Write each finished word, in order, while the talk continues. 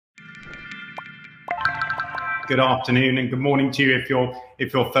good afternoon, and good morning to you if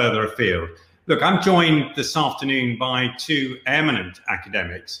you're further afield. Look, I'm joined this afternoon by two eminent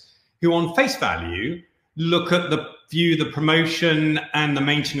academics who, on face value, look at the promotion and the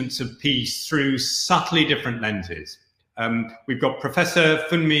maintenance of peace through subtly different lenses. We've got Professor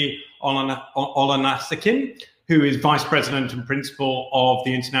Funmi Olonisakin, who is Vice President and Principal of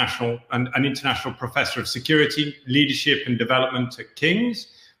the an International Professor of Security, Leadership and Development at King's.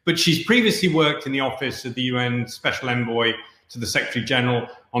 But she's previously worked in the office of the UN Special Envoy to the Secretary General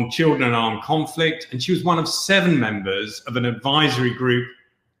on Children and Armed Conflict, and she was one of 7 members of an advisory group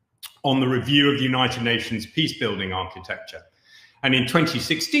on the review of the United Nations peace-building architecture. And in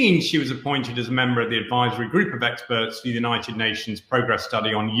 2016, she was appointed as a member of the advisory group of experts for the United Nations Progress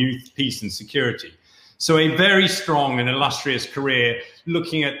Study on Youth, Peace and Security. So a very strong and illustrious career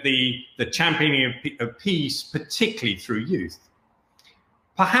looking at the championing of peace, particularly through youth.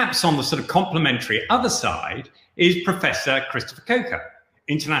 Perhaps on the sort of complementary other side is Professor Christopher Coker,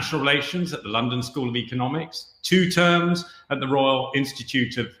 International Relations at the London School of Economics, 2 terms at the Royal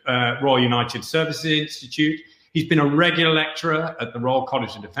United Services Institute. He's been a regular lecturer at the Royal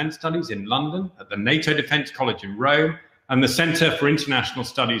College of Defence Studies in London, at the NATO Defence College in Rome, and the Centre for International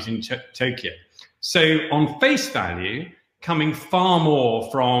Studies in Tokyo. So on face value, coming far more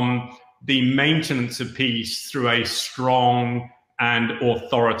from the maintenance of peace through a strong and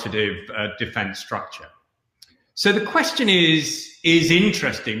authoritative defence structure. So the question is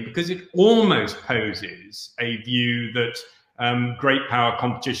interesting because it almost poses a view that great power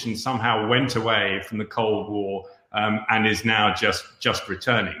competition somehow went away from the Cold War and is now just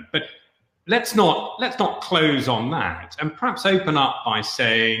returning. But let's not close on that, and perhaps open up by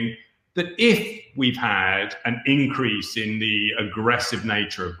saying that if we've had an increase in the aggressive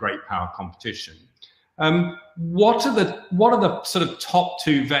nature of great power competition, what are the sort of top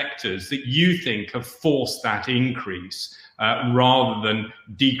 2 vectors that you think have forced that increase rather than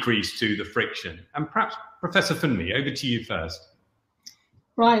decrease to the friction? And perhaps, Professor Funmi, over to you first.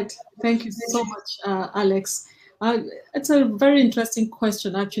 Right. Thank you so much, Alex. It's a very interesting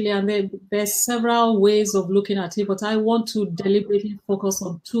question, actually, and there's several ways of looking at it, but I want to deliberately focus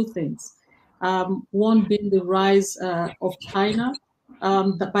on 2 things. One being the rise of China.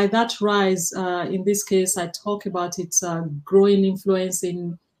 By that rise, in this case, I talk about its growing influence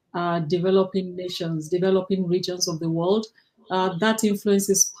in developing nations, developing regions of the world. That influence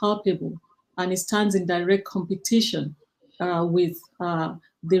is palpable, and it stands in direct competition with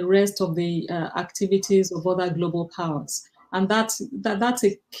the rest of the activities of other global powers. And that's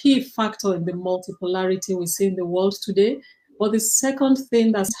a key factor in the multipolarity we see in the world today. But the second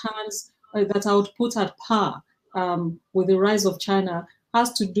thing that stands, that I would put at par with the rise of China,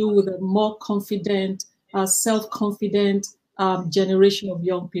 has to do with a more confident, self-confident generation of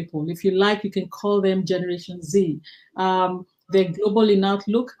young people. If you like, you can call them Generation Z. They're global in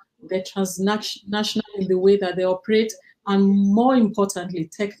outlook, they're transnational in the way that they operate, and more importantly,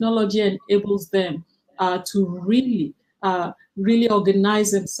 technology enables them to really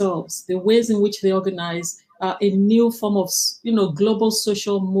organize themselves. The ways in which they organize a new form of, global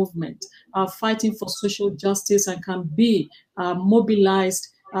social movement, fighting for social justice, and can be mobilized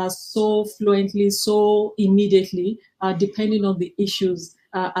so fluently, so immediately, depending on the issues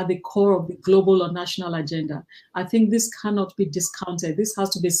at the core of the global or national agenda. I think this cannot be discounted. This has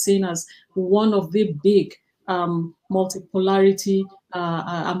to be seen as one of the big multipolarity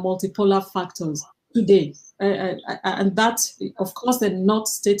and multipolar factors today. And that, of course, they're not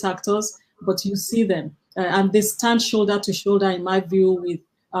state actors, but you see them. And they stand shoulder to shoulder, in my view, with,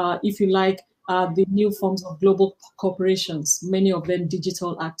 if you like, the new forms of global corporations, many of them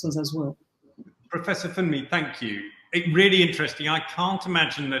digital actors as well. Professor Funmi, thank you. Really interesting. I can't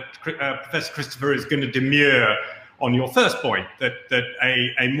imagine that Professor Christopher is going to demur on your first point, that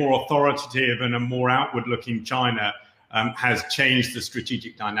a more authoritative and a more outward-looking China has changed the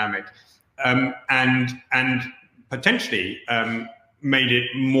strategic dynamic and potentially made it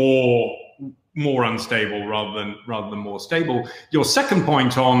more unstable rather than more stable. Your second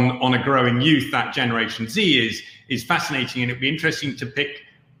point on a growing youth, that Generation Z, is fascinating, and it'd be interesting to pick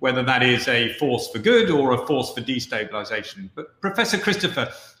whether that is a force for good or a force for destabilization. But Professor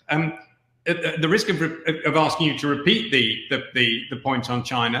Christopher, at the risk of asking you to repeat the point on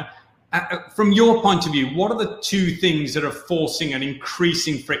China, from your point of view, what are the 2 things that are forcing an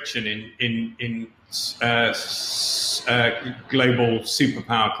increasing friction in global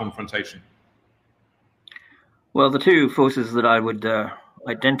superpower confrontation? Well, the 2 forces that I would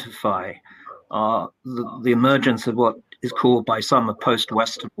identify are the emergence of what is called by some a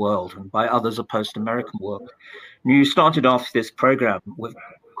post-Western world and by others a post-American world. And you started off this program with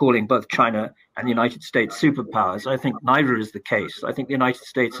calling both China and the United States superpowers. I think neither is the case. I think the United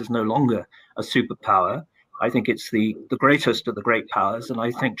States is no longer a superpower. I think it's the greatest of the great powers, and I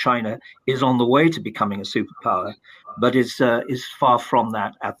think China is on the way to becoming a superpower, but is far from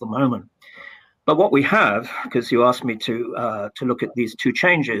that at the moment. But what we have, because you asked me to look at these two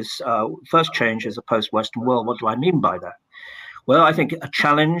changes, first change is a post-Western world. What do I mean by that? Well, I think a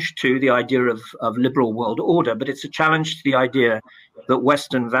challenge to the idea of liberal world order, but it's a challenge to the idea that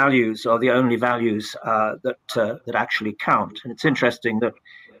Western values are the only values that actually count. And it's interesting that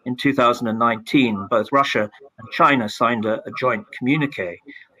in 2019, both Russia and China signed a joint communique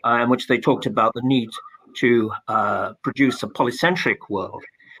in which they talked about the need to produce a polycentric world,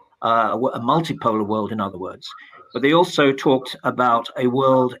 a multipolar world, in other words. But they also talked about a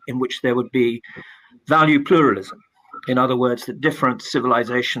world in which there would be value pluralism. In other words, that different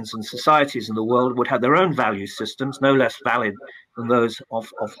civilizations and societies in the world would have their own value systems, no less valid than those of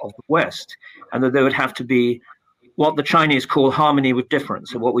the West, and that there would have to be what the Chinese call harmony with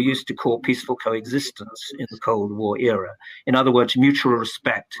difference, or what we used to call peaceful coexistence in the Cold War era. In other words, mutual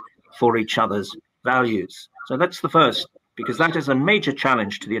respect for each other's values. So that's the first, because that is a major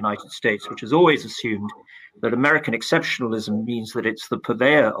challenge to the United States, which has always assumed that American exceptionalism means that it's the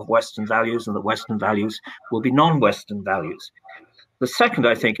purveyor of Western values and that Western values will be non-Western values. The second,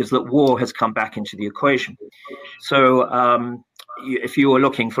 I think, is that war has come back into the equation. So if you were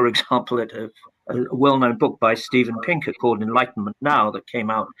looking, for example, at a well-known book by Steven Pinker called Enlightenment Now that came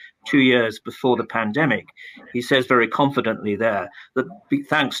out 2 years before the pandemic, he says very confidently there that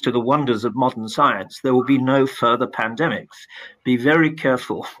thanks to the wonders of modern science, there will be no further pandemics. Be very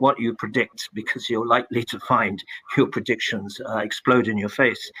careful what you predict, because you're likely to find your predictions explode in your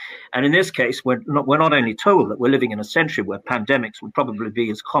face. And in this case, we're not only told that we're living in a century where pandemics would probably be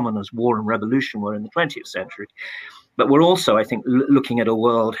as common as war and revolution were in the 20th century, but we're also, I think, looking at a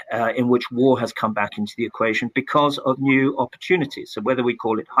world in which war has come back into the equation because of new opportunities. So whether we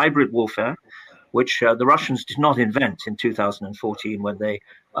call it hybrid warfare, which the Russians did not invent in 2014 when they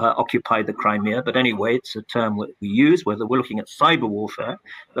occupied the Crimea, but anyway, it's a term we use, whether we're looking at cyber warfare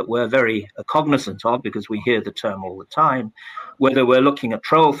that we're very cognizant of because we hear the term all the time, whether we're looking at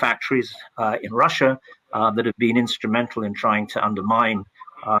troll factories in Russia that have been instrumental in trying to undermine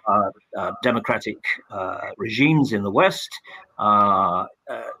democratic regimes in the West,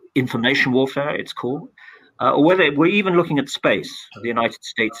 information warfare, it's called, or whether we're even looking at space, the United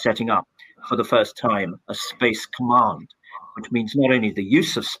States setting up for the first time a space command, which means not only the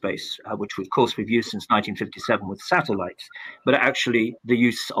use of space, which of course we've used since 1957 with satellites, but actually the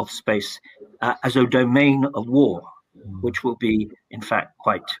use of space as a domain of war, which will be, in fact,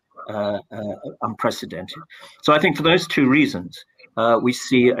 quite unprecedented. So I think for those two reasons, we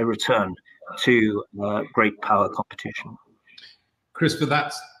see a return to great power competition. Christopher,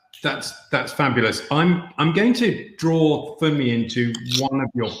 that's fabulous. I'm going to draw Funmi into one of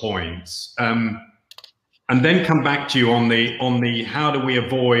your points, and then come back to you on the how do we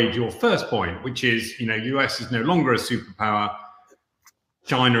avoid your first point, which is, you know, US is no longer a superpower,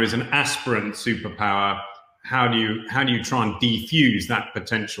 China is an aspirant superpower. How do you try and defuse that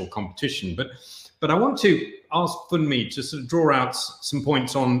potential competition? But I want to ask Funmi to sort of draw out some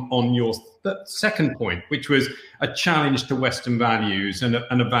points on your second point, which was a challenge to Western values and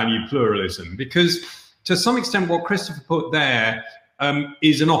a value pluralism. Because to some extent, what Christopher put there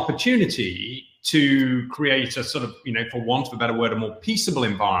is an opportunity to create a sort of, you know, for want of a better word, a more peaceable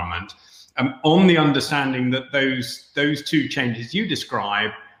environment, on the understanding that those two changes you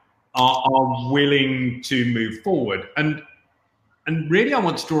describe are willing to move forward. And really, I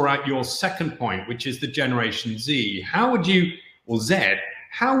want to draw out your second point, which is the Generation Z. How would you, or Z,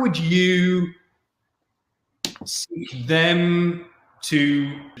 how would you see them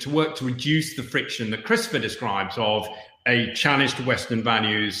to work to reduce the friction that Christopher describes of a challenge to Western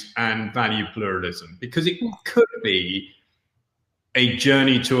values and value pluralism? Because it could be a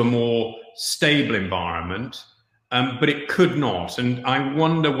journey to a more stable environment, but it could not. And I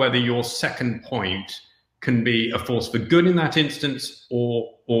wonder whether your second point can be a force for good in that instance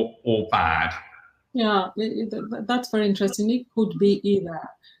or bad. Yeah, that's very interesting. It could be either.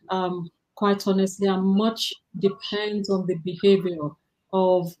 Quite honestly, and much depends on the behavior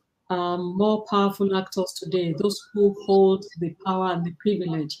of more powerful actors today, those who hold the power and the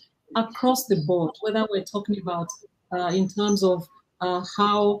privilege across the board, whether we're talking about in terms of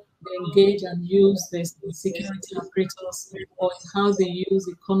how they engage and use the security apparatus, or how they use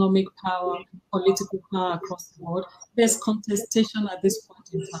economic power, political power across the board. There's contestation at this point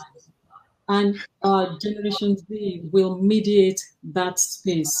in time. And Generation Z will mediate that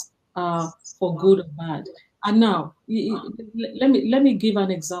space for good or bad. And now, let me give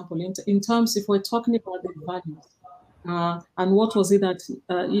an example in terms, if we're talking about the values, and what was it that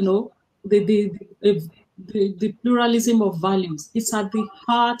you know, the pluralism of values. It's at the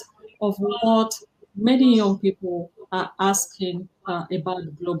heart of what many young people are asking about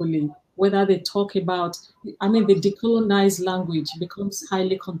globally. Whether they talk about, I mean, the decolonized language becomes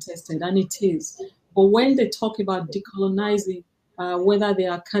highly contested, and it is. But when they talk about decolonizing, whether the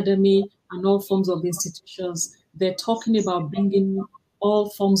academy and all forms of institutions, they're talking about bringing all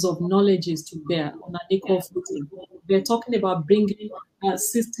forms of knowledges to bear on an equal footing. They're talking about bringing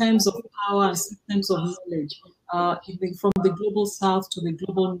systems of power and systems of knowledge from the global south to the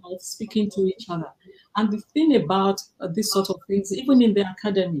global north, speaking to each other. And the thing about these sort of things, even in the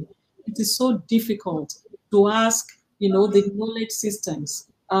academy, it is so difficult to ask, you know, the knowledge systems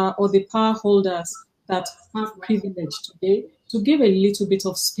or the power holders that have privilege today to give a little bit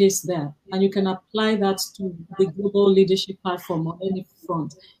of space there. And you can apply that to the global leadership platform on any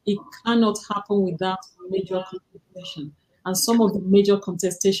front. It cannot happen without major contestation. And some of the major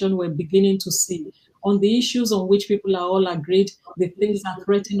contestation we're beginning to see on the issues on which people are all agreed, the things that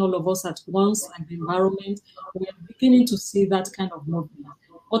threaten all of us at once, like the environment, we're beginning to see that kind of movement.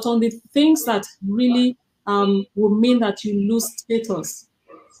 But on the things that really will mean that you lose status,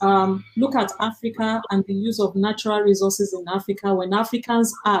 look at Africa and the use of natural resources in Africa. When African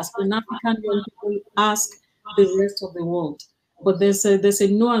young people ask the rest of the world, but there's a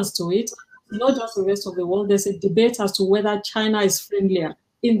nuance to it. Not just the rest of the world. There's a debate as to whether China is friendlier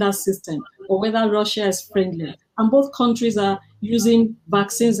in that system or whether Russia is friendlier. And both countries are using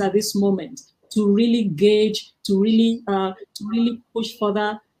vaccines at this moment to really gauge, to really push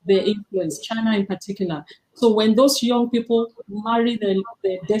further their influence, China in particular. So when those young people marry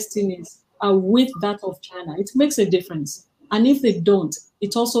their destinies with that of China, it makes a difference. And if they don't,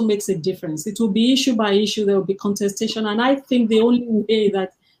 it also makes a difference. It will be issue by issue, there will be contestation. And I think the only way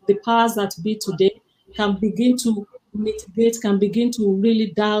that the powers that be today can begin to mitigate, can begin to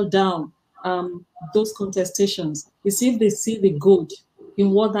really dial down those contestations is if they see the good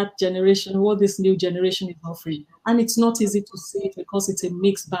in what that generation, what this new generation is offering. And it's not easy to see it because it's a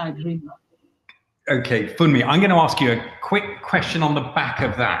mixed bag, really. Okay, Funmi, I'm going to ask you a quick question on the back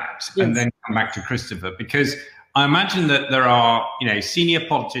of that, yes, and then come back to Christopher, because I imagine that there are, you know, senior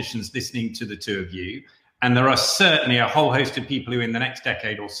politicians listening to the two of you, and there are certainly a whole host of people who in the next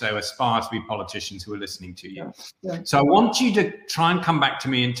decade or so aspire to be politicians who are listening to you. Yeah. So I want you to try and come back to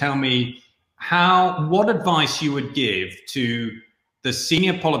me and tell me what advice you would give to the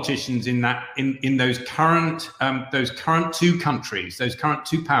senior politicians in those current two countries, those current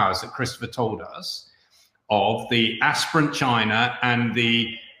two powers that Christopher told us of, the aspirant China and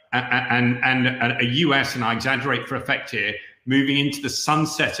a US, and I exaggerate for effect here, moving into the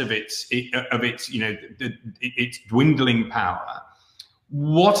sunset of its dwindling power.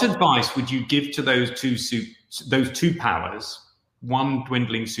 What advice would you give to those two powers, one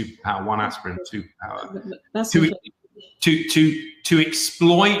dwindling superpower, one aspirant superpower, to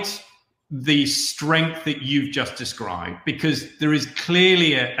exploit the strength that you've just described? Because there is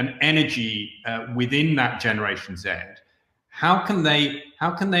clearly an energy within that Generation Z. How can they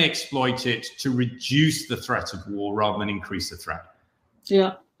exploit it to reduce the threat of war rather than increase the threat?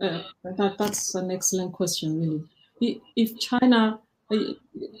 Yeah, that's an excellent question, really. If China,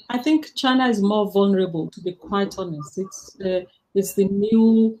 I think China is more vulnerable, to be quite honest. It's the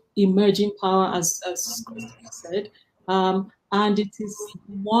new emerging power, as Christopher said, and it is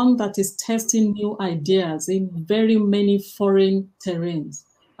one that is testing new ideas in very many foreign terrains.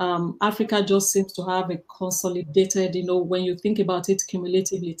 Africa just seems to have a consolidated, when you think about it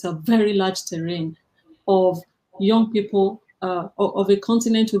cumulatively, it's a very large terrain of young people, of a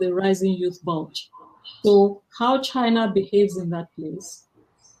continent with a rising youth bulge. So how China behaves in that place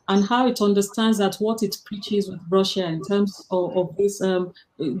and how it understands that what it preaches with Russia in terms of this,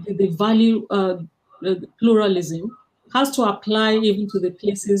 the value pluralism, has to apply even to the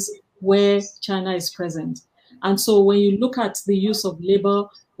places where China is present. And so when you look at the use of labor,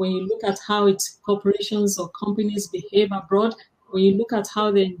 when you look at how its corporations or companies behave abroad, when you look at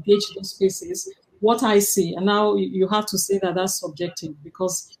how they engage those spaces, what I see, and now you have to say that that's subjective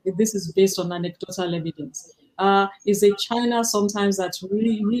because this is based on anecdotal evidence, is a China sometimes that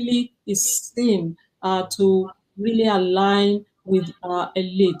really is seen to really align with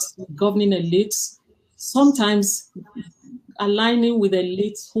elites, governing elites, sometimes aligning with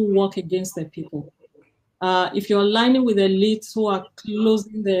elites who work against their people. If you're aligning with elites who are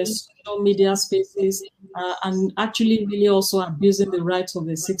closing their social media spaces and actually really also abusing the rights of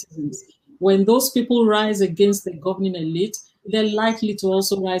the citizens, when those people rise against the governing elite, they're likely to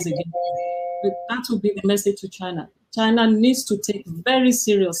also rise against them. that will be the message to China. China needs to take very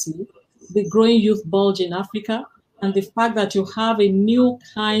seriously the growing youth bulge in Africa and the fact that you have a new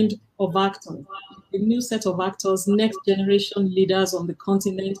kind of actor, a new set of actors, next generation leaders on the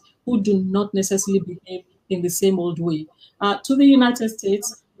continent who do not necessarily behave in the same old way. To the United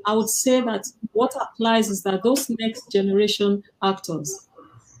States, I would say that what applies is that those next generation actors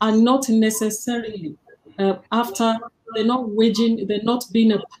are not necessarily they're not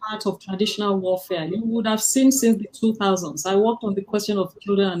being a part of traditional warfare. You would have seen since the 2000s. I worked on the question of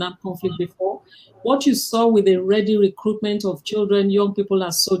children and armed conflict before. What you saw with the ready recruitment of children, young people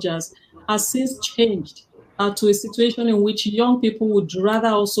as soldiers, has since changed to a situation in which young people would rather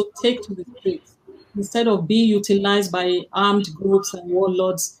also take to the streets instead of be utilized by armed groups and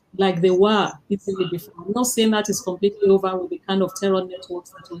warlords like they were easily before. I'm not saying that is completely over with the kind of terror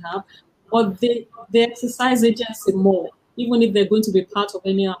networks that we have, but they exercise agency more, even if they're going to be part of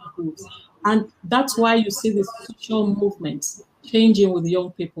any armed groups. And that's why you see the social movements changing with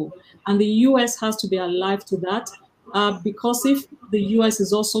young people. And the US has to be alive to that, because if the US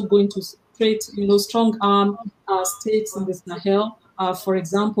is also going to create, strong arm states in the Sahel, for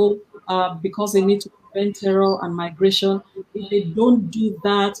example, because they need to prevent terror and migration, if they don't do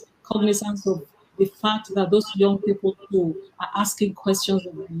that, cognizance of the fact that those young people too are asking questions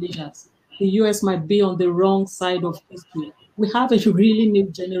of their leaders, the US might be on the wrong side of history. We have a really new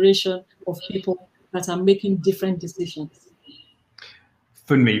generation of people that are making different decisions.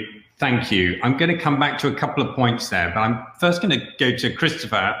 Funmi, thank you. I'm going to come back to a couple of points there, but I'm first going to go to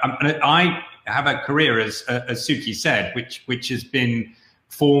Christopher. I have a career, as Suki said, which has been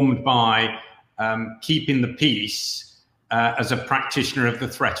formed by keeping the peace as a practitioner of the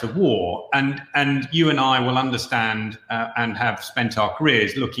threat of war. And you and I will understand and have spent our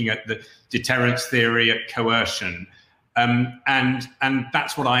careers looking at the deterrence theory, at coercion. And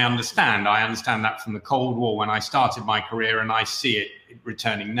that's what I understand. I understand that from the Cold War when I started my career, and I see it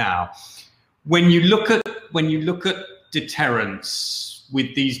returning now. When you look at deterrence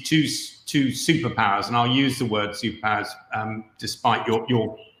with these two superpowers, and I'll use the word superpowers despite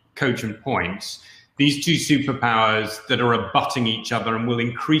your cogent points, these two superpowers that are abutting each other and will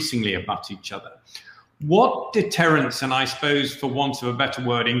increasingly abut each other. What deterrence, and I suppose for want of a better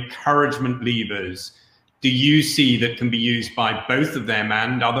word, encouragement levers do you see that can be used by both of them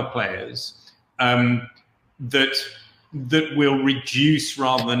and other players that will reduce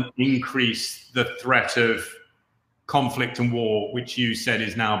rather than increase the threat of conflict and war, which you said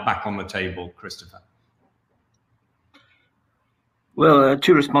is now back on the table, Christopher? Well,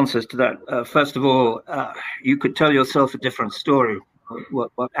 two responses to that. First of all, you could tell yourself a different story,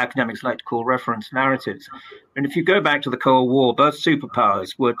 what academics like to call reference narratives. And if you go back to the Cold War, both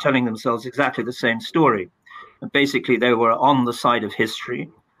superpowers were telling themselves exactly the same story. And basically, they were on the side of history,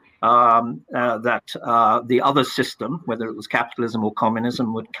 that the other system, whether it was capitalism or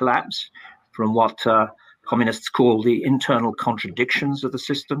communism, would collapse from what communists call the internal contradictions of the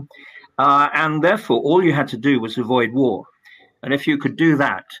system. And therefore, all you had to do was avoid war. And if you could do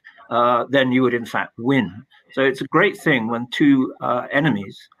that, then you would, in fact, win. So it's a great thing when two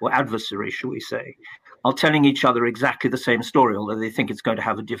enemies, or adversaries, shall we say, are telling each other exactly the same story, although they think it's going to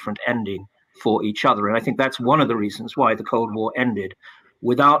have a different ending for each other. And I think that's one of the reasons why the Cold War ended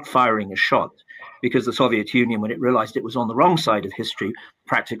without firing a shot, because the Soviet Union, when it realized it was on the wrong side of history,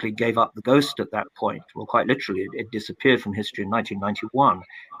 practically gave up the ghost at that point. Well, quite literally, it disappeared from history in 1991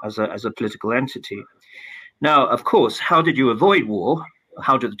 as a political entity. Now, of course, how did you avoid war?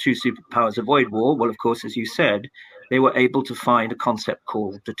 How did the two superpowers avoid war? Well, of course, as you said, they were able to find a concept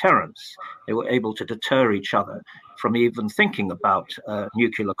called deterrence. They were able to deter each other from even thinking about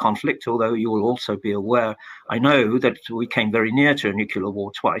nuclear conflict, although you will also be aware, I know, that we came very near to a nuclear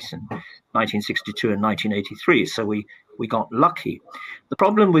war twice in 1962 and 1983, so we got lucky. The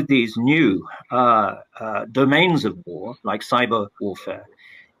problem with these new domains of war, like cyber warfare,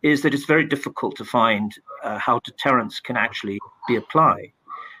 is that it's very difficult to find how deterrence can actually be applied.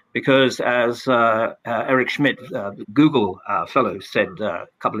 Because as Eric Schmidt, Google fellow, said a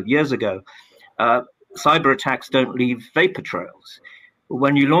couple of years ago, cyber attacks don't leave vapor trails.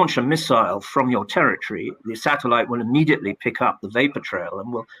 When you launch a missile from your territory, the satellite will immediately pick up the vapor trail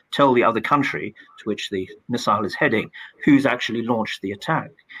and will tell the other country to which the missile is heading who's actually launched the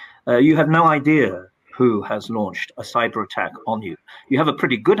attack. You have no idea who has launched a cyber attack on you. You have a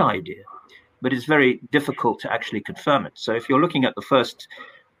pretty good idea, but it's very difficult to actually confirm it. So if you're looking at the first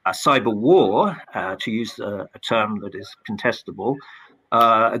cyber war, to use a term that is contestable,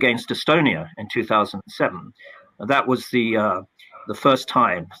 against Estonia in 2007, that was the first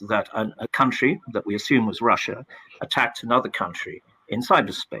time that a country that we assume was Russia attacked another country in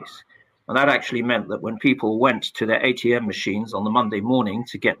cyberspace. And that actually meant that when people went to their ATM machines on the Monday morning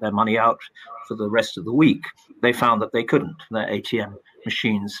to get their money out for the rest of the week, they found that they couldn't. Their ATM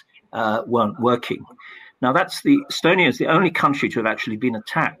machines weren't working. Now, Estonia is the only country to have actually been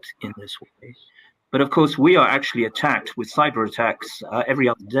attacked in this way. But of course, we are actually attacked with cyber attacks every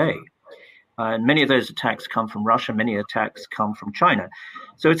other day. And many of those attacks come from Russia, many attacks come from China.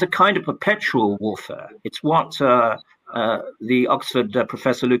 So it's a kind of perpetual warfare. It's what the Oxford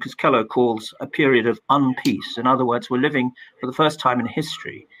professor Lucas Kello calls a period of unpeace. In other words, we're living for the first time in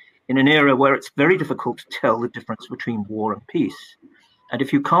history in an era where it's very difficult to tell the difference between war and peace. And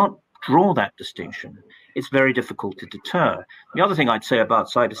if you can't draw that distinction, it's very difficult to deter. The other thing I'd say about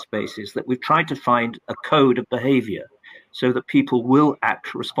cyberspace is that we've tried to find a code of behavior so that people will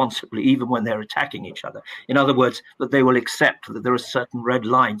act responsibly even when they're attacking each other. In other words, that they will accept that there are certain red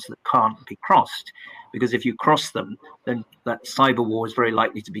lines that can't be crossed, because if you cross them, then that cyber war is very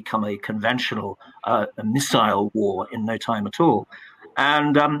likely to become a conventional a missile war in no time at all.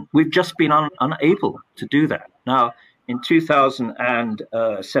 And we've just been unable to do that. Now, in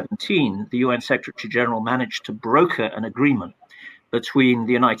 2017, the UN Secretary General managed to broker an agreement between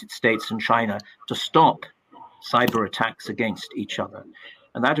the United States and China to stop cyber attacks against each other.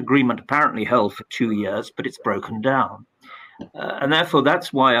 And that agreement apparently held for 2 years, but it's broken down. And therefore,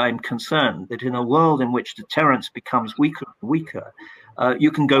 that's why I'm concerned that in a world in which deterrence becomes weaker and weaker,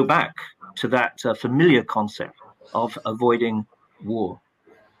 you can go back to that familiar concept of avoiding war.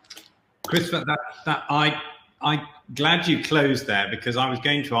 Christopher, I'm glad you closed there, because I was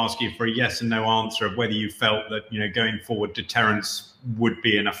going to ask you for a yes and no answer of whether you felt that, going forward, deterrence would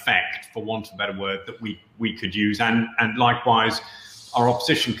be an effect, for want of a better word, that we could use, and likewise our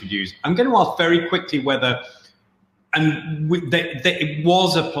opposition could use. I'm going to ask very quickly whether, and it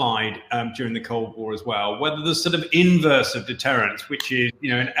was applied during the Cold War as well, whether the sort of inverse of deterrence, which is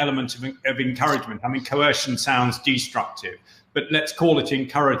an element of encouragement. I mean, coercion sounds destructive, but let's call it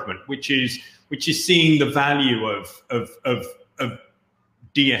encouragement, which is seeing the value of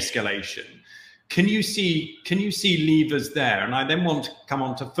de-escalation. Can you see levers there? And I then want to come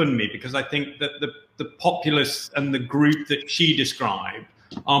on to Funmi, because I think that the populace and the group that she described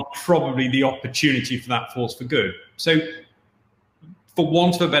are probably the opportunity for that force for good. So, for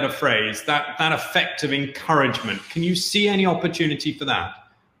want of a better phrase, that effect of encouragement, can you see any opportunity for that?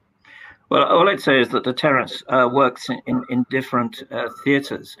 Well, all I'd say is that deterrence works in different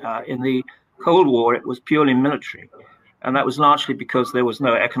theaters. In the Cold War, it was purely military, and that was largely because there was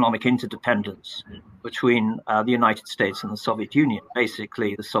no economic interdependence between the United States and the Soviet Union.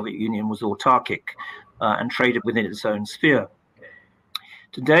 Basically, the Soviet Union was autarkic and traded within its own sphere.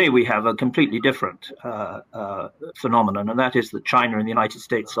 Today, we have a completely different phenomenon, and that is that China and the United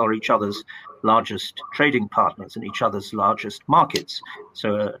States are each other's largest trading partners and each other's largest markets.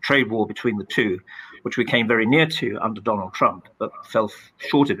 So a trade war between the two, which we came very near to under Donald Trump, but fell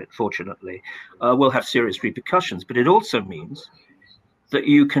short of it, fortunately, will have serious repercussions. But it also means that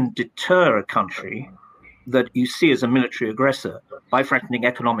you can deter a country that you see as a military aggressor by threatening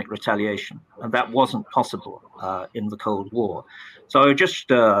economic retaliation. And that wasn't possible in the Cold War. So I just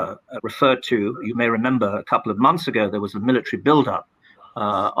referred to, you may remember a couple of months ago, there was a military buildup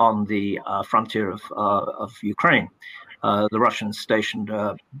on the frontier of Ukraine. The Russians stationed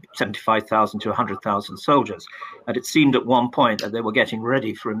 75,000 to 100,000 soldiers. And it seemed at one point that they were getting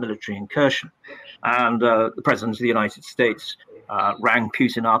ready for a military incursion. And the President of the United States rang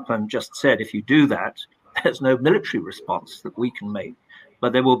Putin up and just said, if you do that, there's no military response that we can make,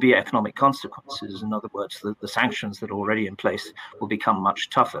 but there will be economic consequences. In other words, the sanctions that are already in place will become much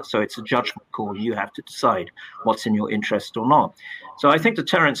tougher. So it's a judgment call. You have to decide what's in your interest or not. So I think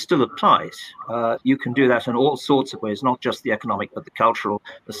deterrence still applies. You can do that in all sorts of ways, not just the economic, but the cultural,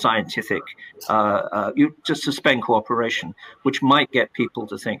 the scientific. You just suspend cooperation, which might get people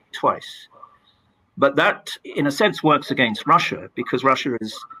to think twice. But that, in a sense, works against Russia, because Russia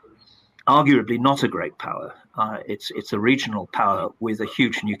is arguably not a great power. It's a regional power with a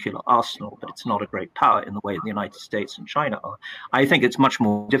huge nuclear arsenal, but it's not a great power in the way the United States and China are. I think it's much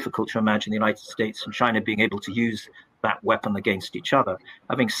more difficult to imagine the United States and China being able to use that weapon against each other.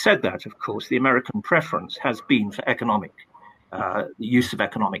 Having said that, of course, the American preference has been for the use of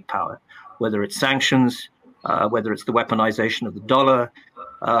economic power, whether it's sanctions, whether it's the weaponization of the dollar.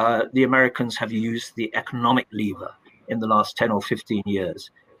 The Americans have used the economic lever in the last 10 or 15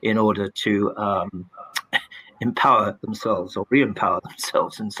 years in order to empower themselves or re-empower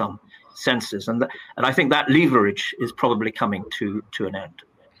themselves in some senses. And I think that leverage is probably coming to an end.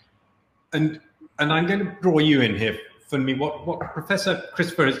 And I'm going to draw you in here, Funmi. What Professor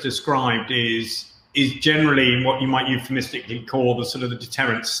Christopher has described is is generally what you might euphemistically call the sort of the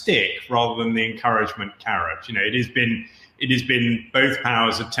deterrent stick rather than the encouragement carrot. You know, it has been both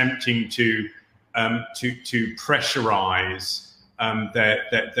powers attempting to pressurize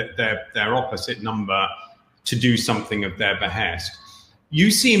their opposite number to do something of their behest. You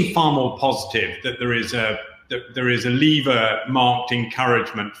seem far more positive that there is a lever marked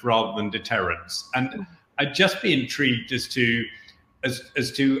encouragement rather than deterrence, and I'd just be intrigued as to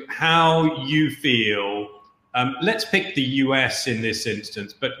how you feel. Let's pick the US in this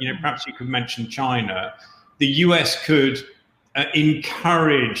instance, but you know, perhaps you could mention China. The US could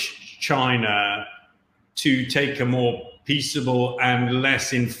encourage China to take a more peaceable and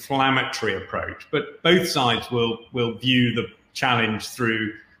less inflammatory approach, but both sides will view the challenge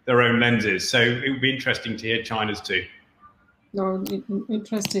through their own lenses. So it would be interesting to hear China's too. No,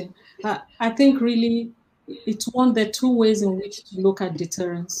 interesting. I think really it's there are two ways in which to look at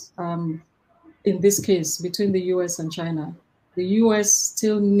deterrence. In this case, between the US and China, the US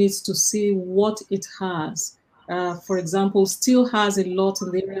still needs to see what it has. For example, still has a lot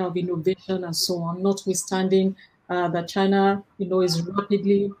in the area of innovation and so on, notwithstanding that China, you know, is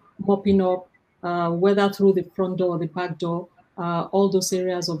rapidly mopping up, whether through the front door or the back door, all those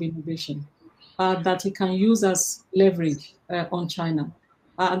areas of innovation that it can use as leverage on China.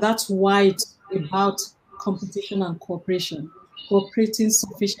 That's why it's about competition and cooperation, cooperating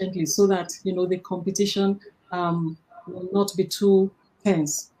sufficiently so that, you know, the competition will not be too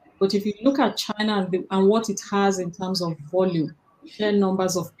tense. But if you look at China and what it has in terms of volume, sheer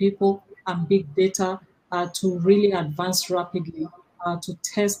numbers of people and big data to really advance rapidly, to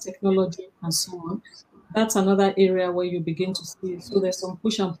test technology and so on, that's another area where you begin to see. So there's some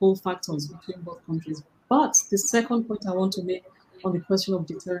push and pull factors between both countries. But the second point I want to make on the question of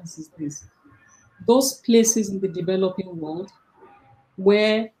deterrence is this. Those places in the developing world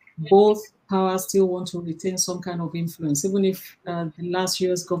where both powers still want to retain some kind of influence, even if the last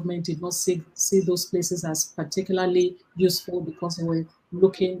US government did not see those places as particularly useful because they were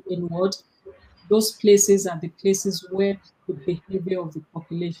looking inward, those places are the places where the behavior of the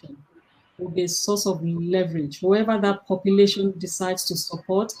population will be a source of leverage. Whoever that population decides to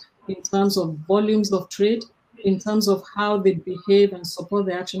support in terms of volumes of trade, in terms of how they behave and support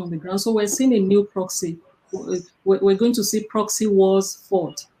the action on the ground. So we're seeing a new proxy. We're going to see proxy wars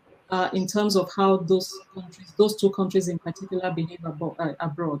fought in terms of how those two countries in particular behave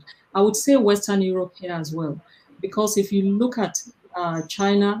abroad. I would say Western Europe here as well, because if you look at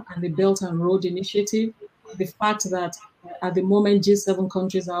China and the Belt and Road Initiative, the fact that at the moment G7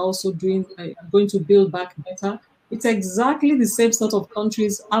 countries are also going to build back better, it's exactly the same sort of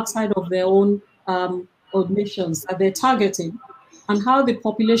countries outside of their own nations that they're targeting, and how the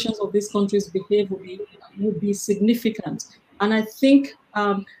populations of these countries behave will be significant. And I think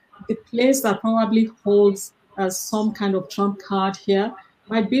the place that probably holds some kind of trump card here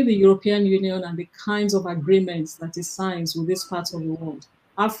might be the European Union and the kinds of agreements that it signs with these parts of the world,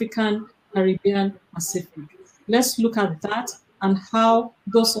 African, Caribbean, Pacific. Let's look at that and how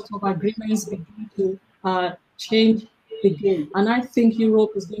those sort of agreements begin to change the game. And I think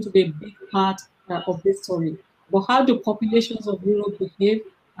Europe is going to be a big part of this story. But how do populations of Europe behave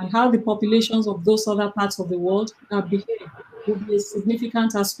and how the populations of those other parts of the world behave will be a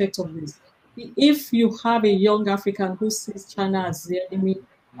significant aspect of this. If you have a young African who sees China as the enemy,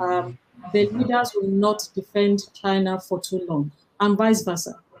 the leaders will not defend China for too long, and vice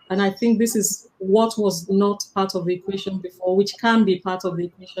versa. And I think this is what was not part of the equation before, which can be part of the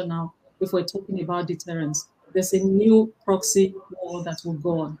equation now if we're talking about deterrence. There's a new proxy war that will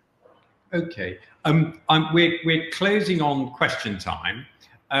go on. Okay, we're closing on question time.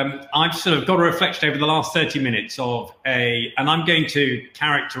 I've sort of got a reflection over the last 30 minutes of and I'm going to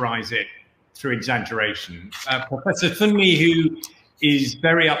characterize it through exaggeration. Professor Funmi, who is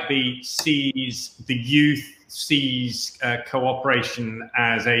very upbeat, sees the youth, sees cooperation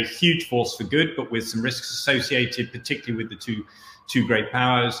as a huge force for good, but with some risks associated, particularly with the two great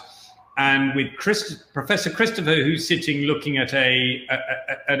powers. And with Professor Christopher, who's sitting looking at a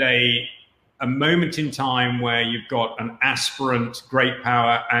moment in time where you've got an aspirant great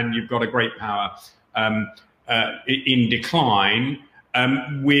power and you've got a great power in decline,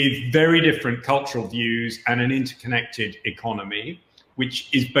 with very different cultural views and an interconnected economy, which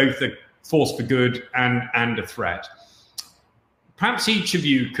is both a force for good and a threat. Perhaps each of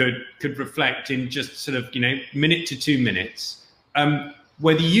you could reflect in just sort of, minute to 2 minutes,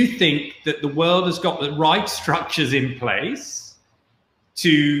 whether you think that the world has got the right structures in place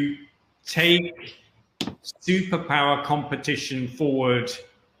to take superpower competition forward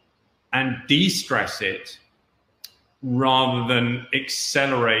and de-stress it, rather than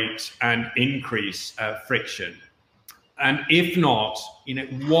accelerate and increase friction? And if not,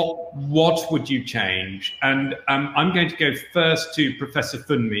 what would you change? And I'm going to go first to Professor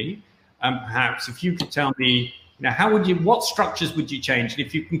Funmi. Perhaps if you could tell me, what structures would you change? And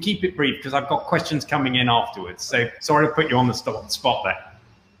if you can keep it brief, because I've got questions coming in afterwards. So sorry to put you on the spot there.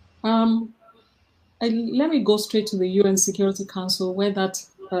 Let me go straight to the UN Security Council, where that,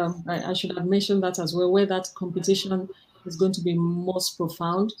 I should have mentioned that as well, where that competition is going to be most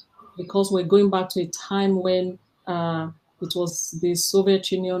profound, because we're going back to a time when it was the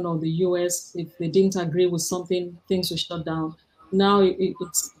Soviet Union or the US. If they didn't agree with something, things were shut down. Now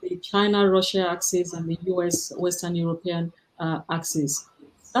it's the China-Russia axis and the US Western European axis.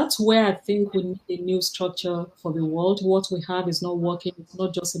 That's where I think we need a new structure for the world. What we have is not working. It's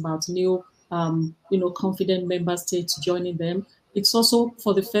not just about new, confident member states joining them. It's also,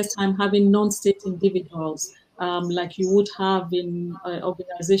 for the first time, having non-state individuals, like you would have in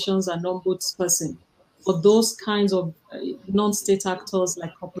organizations and ombudsperson. For those kinds of non-state actors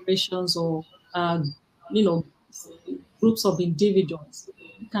like corporations or, groups of individuals,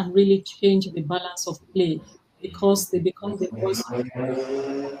 who can really change the balance of play, because they become the voice of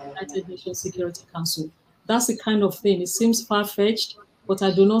the United Nations Security Council. That's the kind of thing. It seems far-fetched, but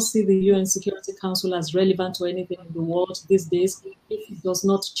I do not see the UN Security Council as relevant to anything in the world these days if it does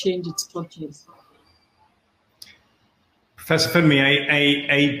not change its structures. Professor Funmi,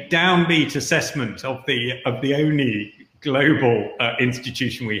 a downbeat assessment of the only global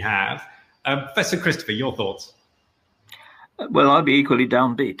institution we have. Professor Christopher, your thoughts? Well, I'd be equally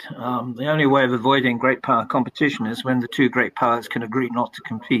downbeat. The only way of avoiding great power competition is when the two great powers can agree not to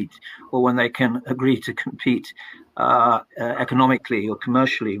compete, or when they can agree to compete economically or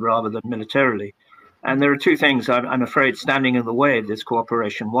commercially rather than militarily. And there are two things I'm afraid standing in the way of this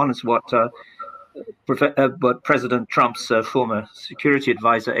cooperation. One is what President Trump's former security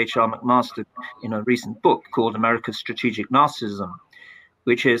advisor, H.R. McMaster, in a recent book called America's Strategic Narcissism,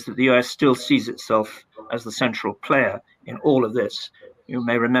 which is that the US still sees itself as the central player in all of this. You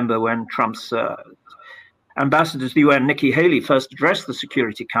may remember when Trump's ambassador to the UN, Nikki Haley, first addressed the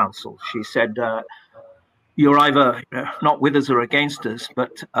Security Council. She said, you're either not with us or against us,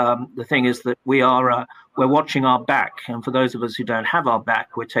 but the thing is that we're watching our back, and for those of us who don't have our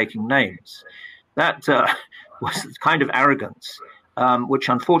back, we're taking names. That was kind of arrogance, which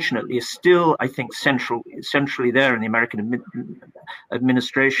unfortunately is still, I think, centrally there in the American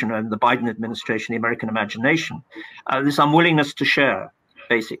administration and the Biden administration, the American imagination. This unwillingness to share,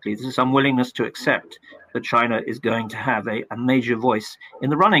 basically, this unwillingness to accept that China is going to have a major voice in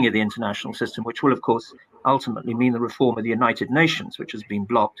the running of the international system, which will, of course, ultimately mean the reform of the United Nations, which has been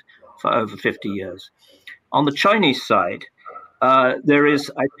blocked for over 50 years. On the Chinese side, there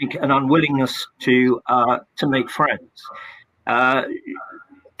is, I think, an unwillingness to make friends.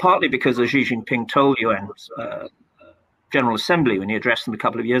 Partly because, as Xi Jinping told UN's General Assembly when he addressed them a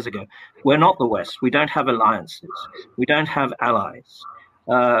couple of years ago, we're not the West. We don't have alliances. We don't have allies.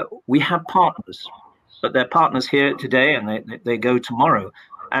 We have partners, but they're partners here today and they go tomorrow.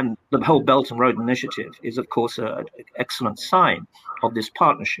 And the whole Belt and Road Initiative is, of course, an excellent sign of this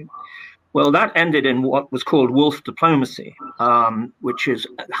partnership. Well, that ended in what was called wolf diplomacy, which is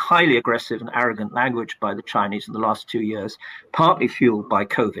highly aggressive and arrogant language by the Chinese in the last 2 years, partly fueled by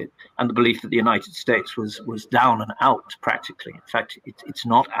COVID and the belief that the United States was down and out practically. In fact, it's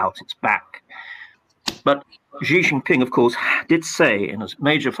not out, it's back. But Xi Jinping, of course, did say in a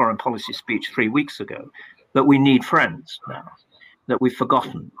major foreign policy speech 3 weeks ago that we need friends now, that we've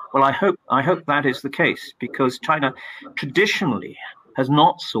forgotten. Well, I hope that is the case, because China traditionally has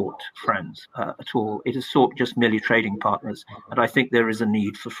not sought friends at all. It has sought just merely trading partners, and I think there is a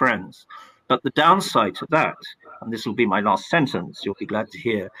need for friends. But the downside to that, and this will be my last sentence, you'll be glad to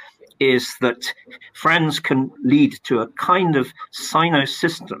hear, is that friends can lead to a kind of cynic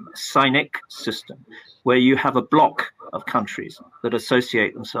system, where you have a block of countries that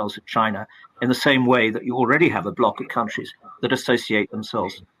associate themselves with China in the same way that you already have a block of countries that associate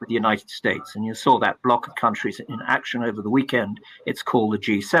themselves with the United States. And you saw that block of countries in action over the weekend. It's called the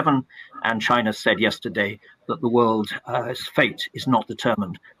G7, and China said yesterday that the world's fate is not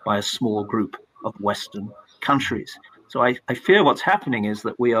determined by a small group of Western countries. So I fear what's happening is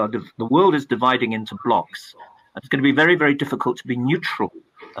that the world is dividing into blocks. It's going to be very, very difficult to be neutral,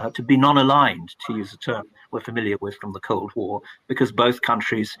 to be non-aligned, to use a term we're familiar with from the Cold War, because both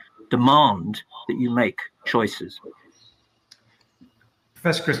countries demand that you make choices.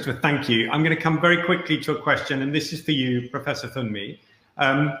 Professor Christopher, thank you. I'm going to come very quickly to a question, and this is for you, Professor Funmi.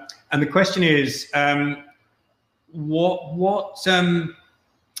 And the question is,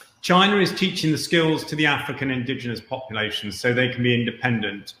 China is teaching the skills to the African indigenous populations so they can be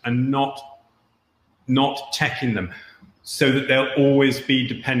independent and not teching them, so that they'll always be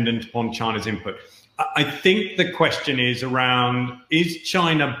dependent upon China's input. I think the question is around, is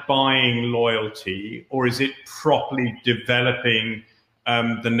China buying loyalty, or is it properly developing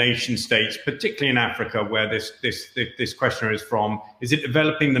the nation states, particularly in Africa, where this questioner is from? Is it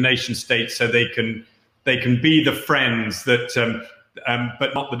developing the nation states so they can be the friends that,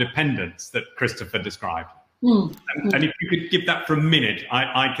 but not the dependents that Christopher described? And if you could give that for a minute,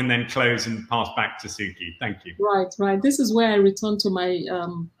 I can then close and pass back to Suki. Thank you. Right. This is where I return to my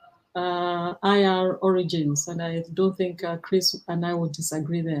IR origins, and I don't think Chris and I would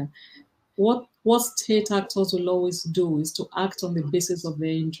disagree there. What state actors will always do is to act on the basis of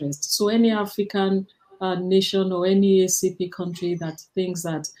their interest. So any African nation or any ACP country that thinks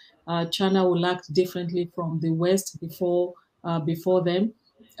that China will act differently from the West before them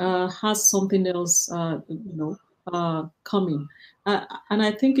has something else, coming. And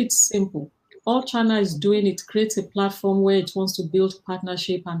I think it's simple. All China is doing, it creates a platform where it wants to build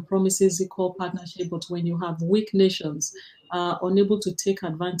partnership and promises equal partnership. But when you have weak nations unable to take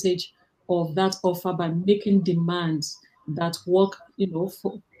advantage of that offer by making demands that work,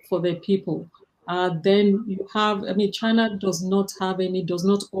 for their people, then you have, China does not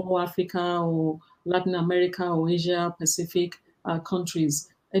owe Africa or Latin America or Asia Pacific countries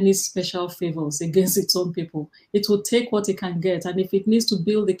any special favors against its own people. It will take what it can get. And if it needs to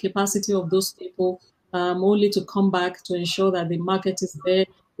build the capacity of those people only to come back to ensure that the market is there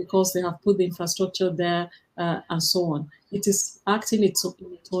because they have put the infrastructure there and so on, it is acting in its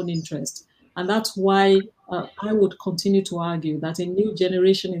own interest. And that's why I would continue to argue that a new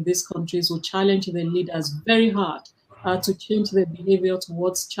generation in these countries will challenge the leaders very hard to change their behavior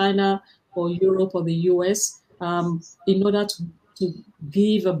towards China or Europe or the US in order to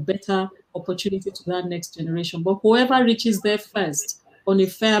give a better opportunity to that next generation. But whoever reaches there first on a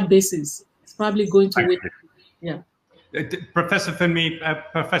fair basis is probably going to win. Yeah. Professor Funmi,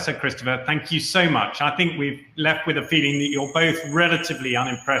 Professor Christopher, thank you so much. I think we've left with a feeling that you're both relatively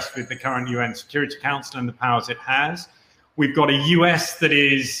unimpressed with the current UN Security Council and the powers it has. We've got a US that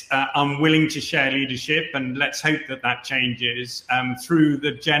is unwilling to share leadership, and let's hope that that changes through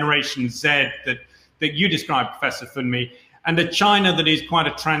the Generation Z that you described, Professor Funmi, and a China that is quite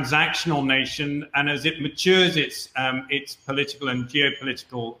a transactional nation, and as it matures its political and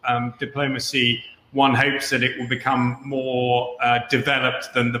geopolitical diplomacy, one hopes that it will become more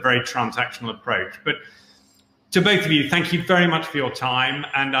developed than the very transactional approach. But to both of you, thank you very much for your time,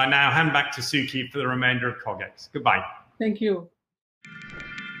 and I now hand back to Suki for the remainder of CogX. Goodbye. Thank you.